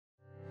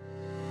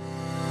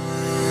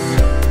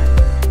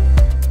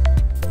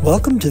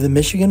Welcome to the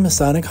Michigan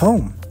Masonic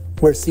Home,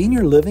 where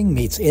senior living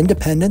meets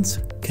independence,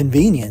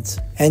 convenience,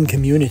 and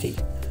community.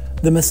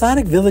 The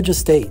Masonic Village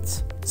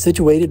Estates,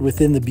 situated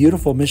within the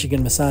beautiful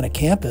Michigan Masonic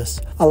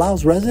campus,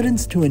 allows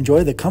residents to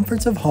enjoy the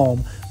comforts of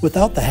home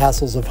without the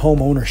hassles of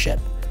home ownership,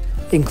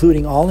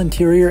 including all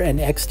interior and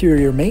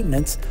exterior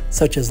maintenance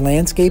such as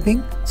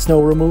landscaping,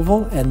 snow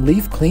removal, and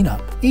leaf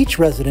cleanup. Each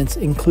residence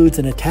includes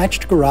an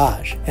attached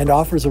garage and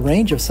offers a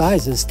range of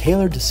sizes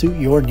tailored to suit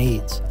your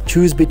needs.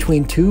 Choose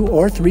between 2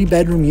 or 3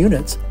 bedroom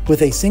units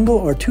with a single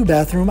or 2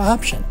 bathroom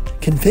option,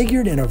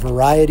 configured in a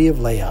variety of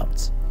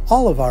layouts.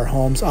 All of our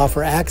homes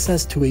offer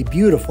access to a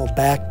beautiful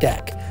back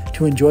deck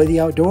to enjoy the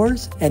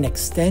outdoors and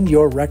extend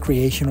your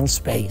recreational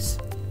space.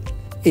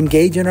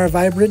 Engage in our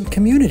vibrant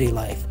community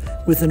life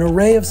with an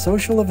array of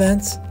social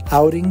events,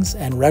 outings,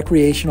 and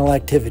recreational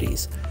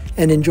activities,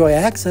 and enjoy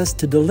access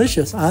to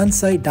delicious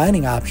on-site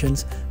dining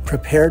options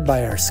prepared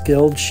by our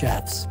skilled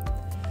chefs.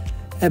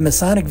 At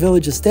Masonic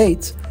Village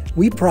Estates,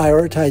 we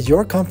prioritize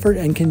your comfort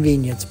and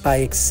convenience by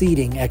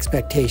exceeding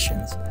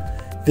expectations.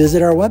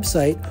 Visit our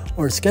website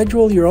or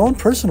schedule your own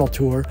personal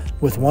tour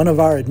with one of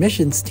our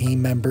admissions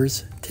team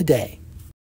members today.